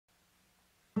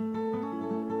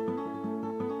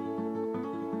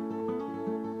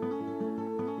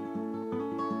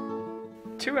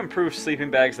two improved sleeping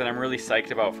bags that I'm really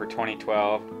psyched about for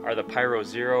 2012 are the Pyro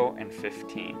 0 and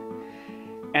 15.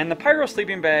 And the Pyro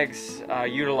sleeping bags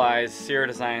utilize Sierra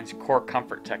Designs Core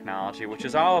Comfort technology, which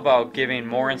is all about giving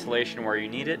more insulation where you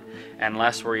need it and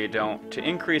less where you don't, to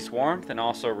increase warmth and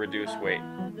also reduce weight.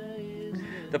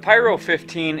 The Pyro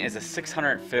 15 is a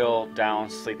 600 fill down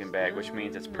sleeping bag, which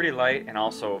means it's pretty light and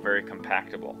also very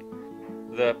compactable.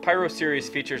 The Pyro series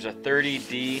features a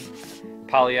 30D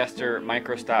polyester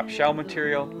microstop shell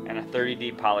material and a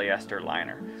 30D polyester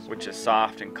liner, which is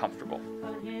soft and comfortable.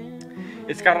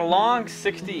 It's got a long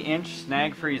 60-inch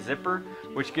snag-free zipper,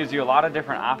 which gives you a lot of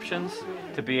different options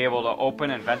to be able to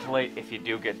open and ventilate if you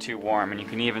do get too warm, and you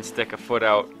can even stick a foot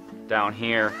out down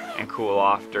here and cool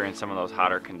off during some of those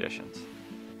hotter conditions.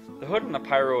 The hood on the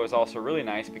Pyro is also really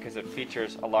nice because it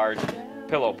features a large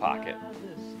pillow pocket.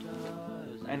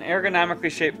 An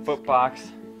ergonomically shaped foot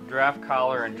box, draft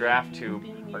collar, and draft tube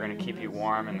are going to keep you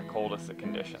warm in the coldest of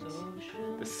conditions.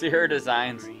 The Sierra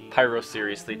Designs Pyro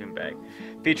Series sleeping bag.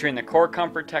 Featuring the Core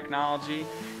Comfort technology,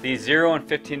 these 0 and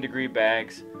 15 degree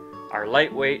bags are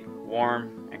lightweight,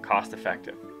 warm, and cost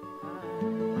effective.